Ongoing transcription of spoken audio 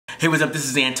Hey, what's up? This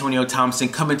is Antonio Thompson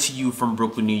coming to you from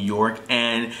Brooklyn, New York.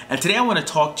 And today I want to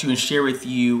talk to you and share with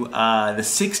you the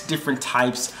 6 different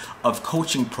types of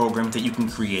coaching programs that you can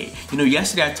create. You know,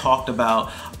 yesterday I talked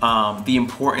about the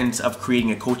importance of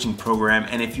creating a coaching program.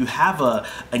 And if you have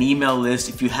an email list,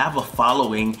 if you have a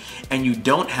following and you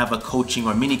don't have a coaching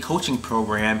or mini coaching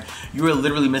program, you are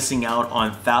literally missing out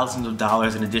on thousands of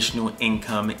dollars in additional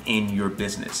income in your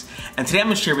business. And today I'm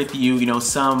going to share with you,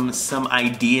 some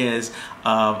ideas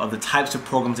of the types of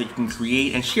programs that you can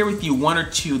create and share with you 1 or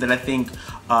 2 that I think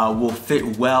will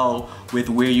fit well with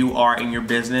where you are in your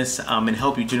business and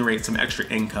help you generate some extra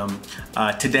income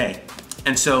today.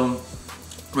 And so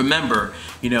remember,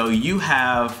 you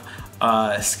have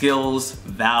skills,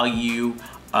 value,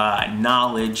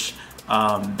 knowledge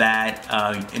that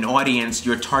an audience,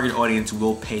 your target audience,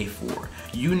 will pay for.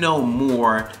 You know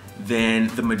more than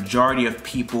the majority of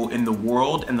people in the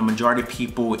world and the majority of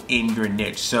people in your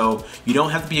niche. So you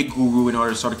don't have to be a guru in order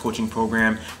to start a coaching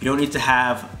program. You don't need to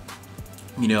have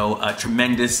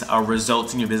tremendous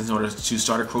results in your business in order to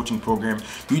start a coaching program.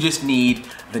 You just need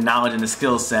the knowledge and the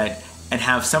skill set and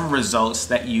have some results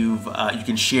that you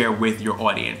can share with your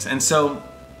audience. And so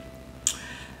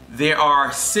there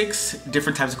are 6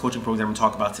 different types of coaching programs I'm going to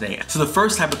talk about today. So the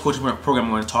first type of coaching program I'm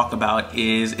going to talk about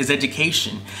is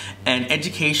education. And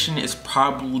education is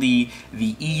probably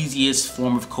the easiest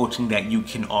form of coaching that you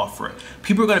can offer.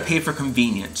 People are going to pay for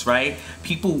convenience, right?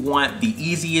 People want the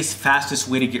easiest, fastest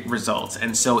way to get results.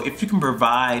 And so if you can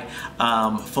provide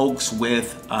folks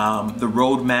with the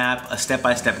roadmap, a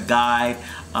step-by-step guide,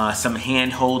 some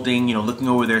hand-holding, looking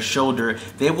over their shoulder,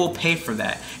 they will pay for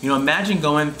that. Imagine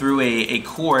going through a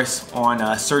course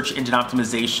on search engine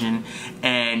optimization,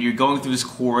 and you're going through this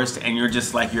course and you're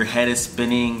just like, your head is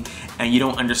spinning and you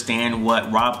don't understand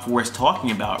what Rob Fore is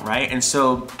talking about, right? And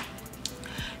so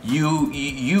you're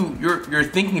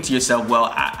thinking to yourself, well,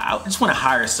 I just want to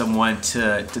hire someone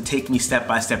to take me step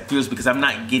by step through this because I'm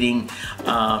not getting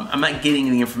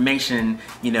the information,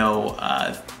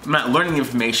 I'm not learning the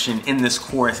information in this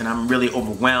course, and I'm really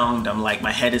overwhelmed. I'm like,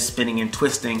 my head is spinning and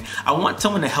twisting. I want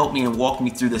someone to help me and walk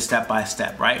me through this step by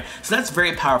step, right? So that's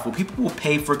very powerful. People will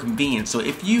pay for convenience. So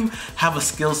if you have a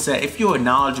skill set, if you're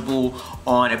knowledgeable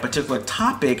on a particular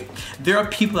topic, there are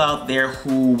people out there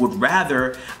who would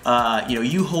rather,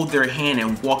 you hold their hand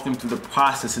and walk them through the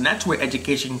process. And that's where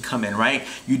education can come in, right?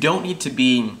 You don't need to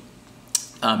be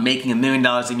making $1 million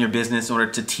in your business in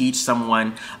order to teach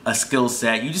someone a skill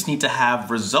set. You just need to have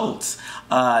results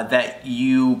that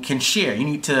you can share. You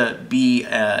need to be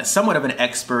somewhat of an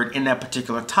expert in that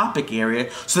particular topic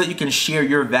area so that you can share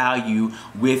your value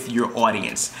with your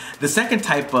audience. The second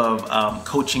type of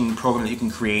coaching program that you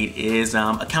can create is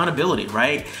accountability,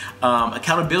 right?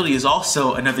 Accountability is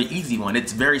also another easy one.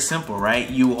 It's very simple, right?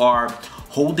 You are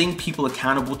holding people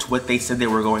accountable to what they said they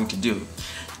were going to do.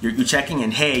 You're checking in,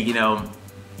 hey,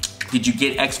 did you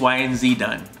get X, Y, and Z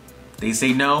done? They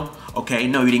say no. Okay,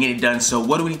 no, you didn't get it done. So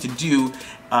what do we need to do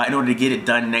in order to get it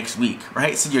done next week,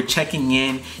 right? So you're checking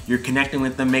in, you're connecting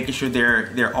with them, making sure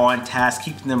they're on task,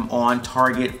 keeping them on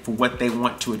target for what they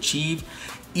want to achieve.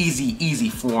 Easy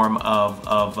form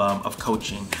of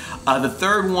coaching. The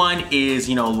third one is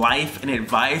life and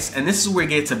advice, and this is where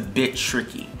it gets a bit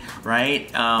tricky, right?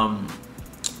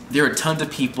 There are tons of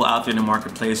people out there in the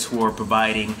marketplace who are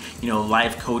providing,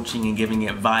 life coaching and giving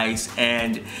advice.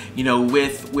 And,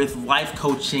 with life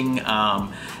coaching,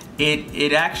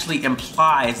 it actually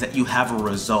implies that you have a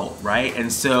result, right?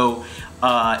 And so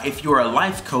if you're a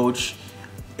life coach,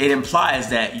 it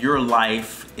implies that your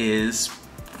life is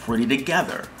pretty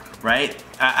together, right?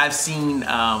 I've seen,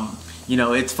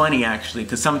 it's funny actually,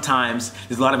 because sometimes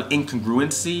there's a lot of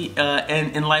incongruency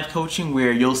in life coaching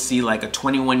where you'll see like a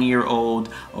 21-year-old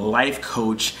life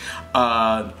coach,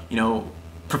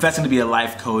 professing to be a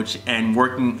life coach and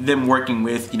working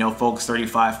with, folks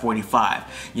 35, 45.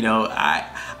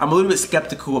 I'm a little bit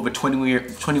skeptical of a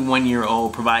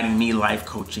 21-year-old providing me life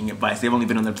coaching advice. They've only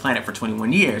been on the planet for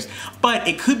 21 years, but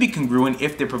it could be congruent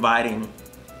if they're providing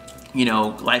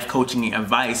life coaching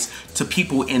advice to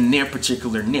people in their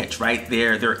particular niche, right?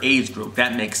 Their age group.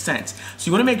 That makes sense. So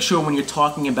you want to make sure when you're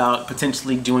talking about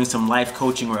potentially doing some life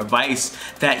coaching or advice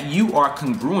that you are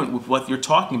congruent with what you're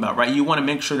talking about, right? You want to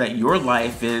make sure that your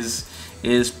life is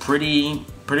pretty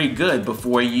good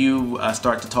before you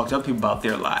start to talk to other people about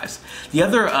their lives. The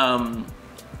other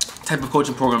type of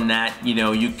coaching program that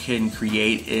you can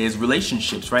create is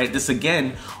relationships, right? This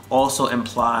again also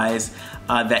implies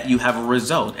that you have a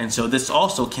result, and so this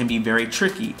also can be very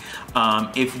tricky.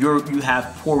 If you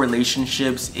have poor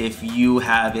relationships, if you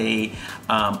have a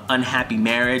unhappy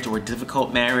marriage or a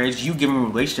difficult marriage, you giving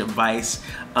relationship advice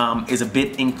is a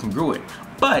bit incongruent.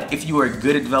 But if you are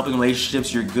good at developing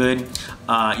relationships, you're good, you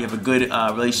have a good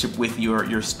relationship with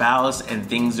your spouse, and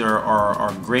things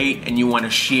are great, and you want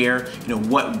to share,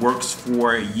 what works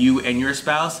for you and your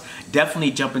spouse,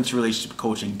 definitely jump into relationship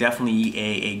coaching. Definitely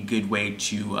a good way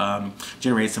to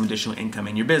generate some additional income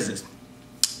in your business.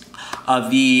 I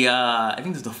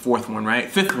think this is the fourth one, right?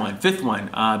 Fifth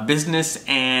one, business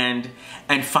and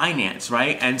finance,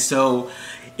 right? And so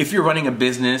if you're running a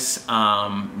business,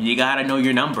 you gotta know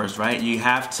your numbers, right? You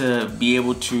have to be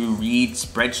able to read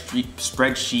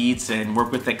spreadsheets and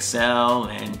work with Excel,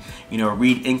 and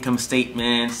read income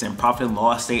statements and profit and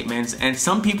loss statements. And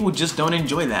some people just don't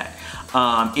enjoy that.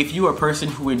 If you are a person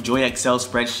who enjoys Excel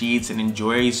spreadsheets and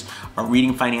enjoys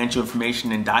reading financial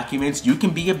information and documents, you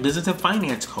can be a business and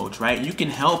finance coach, right? You can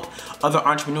help other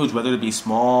entrepreneurs, whether it be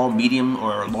small, medium,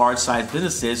 or large-sized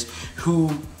businesses who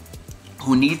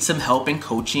need some help and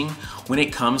coaching when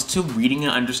it comes to reading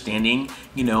and understanding,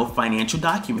 financial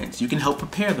documents. You can help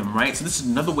prepare them, right? So this is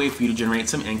another way for you to generate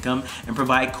some income and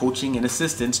provide coaching and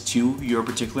assistance to your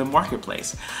particular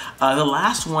marketplace. The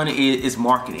last one is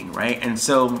marketing, right? And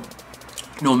so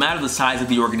no matter the size of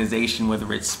the organization,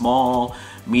 whether it's small,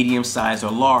 medium size,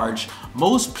 or large,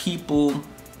 most people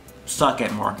suck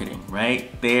at marketing,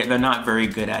 right? They're not very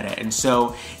good at it. And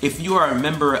so if you are a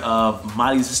member of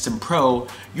My Lead System Pro,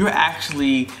 you're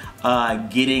actually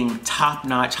getting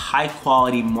top-notch,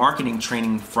 high-quality marketing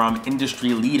training from industry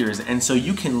leaders. And so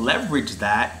you can leverage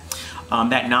that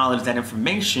knowledge, that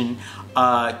information,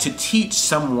 to teach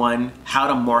someone how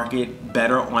to market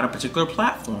better on a particular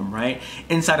platform, right?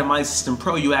 Inside of My System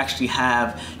Pro, you actually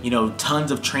have,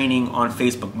 tons of training on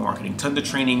Facebook marketing, tons of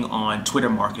training on Twitter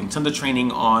marketing, tons of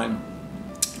training on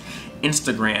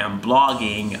Instagram,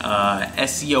 blogging,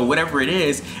 SEO, whatever it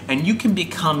is, and you can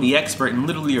become the expert in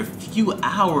literally a few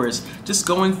hours, just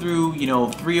going through,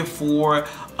 3 or 4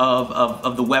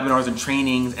 of the webinars and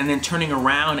trainings, and then turning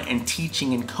around and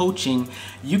teaching and coaching.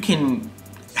 You can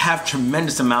have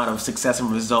tremendous amount of success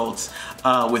and results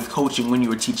with coaching when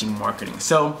you are teaching marketing.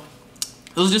 So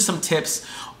those are just some tips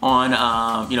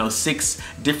on 6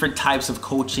 different types of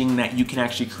coaching that you can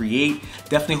actually create.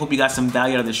 Definitely hope you got some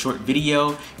value out of this short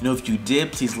video. If you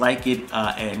did, please like it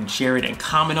and share it and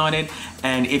comment on it.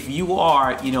 And if you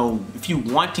are, if you're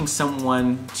wanting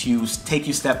someone to take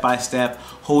you step by step,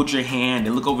 hold your hand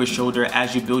and look over your shoulder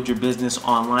as you build your business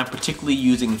online, particularly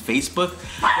using Facebook,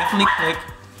 definitely click,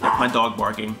 my dog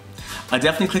barking.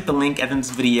 Definitely click the link at the end of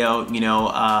this video,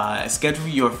 schedule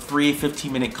your free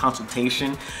 15-minute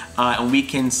consultation, and we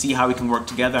can see how we can work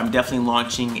together. I'm definitely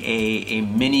launching a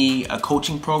mini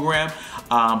coaching program,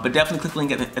 but definitely click the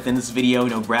link at the end of this video,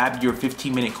 grab your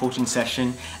 15-minute coaching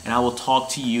session, and I will talk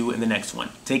to you in the next one.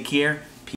 Take care.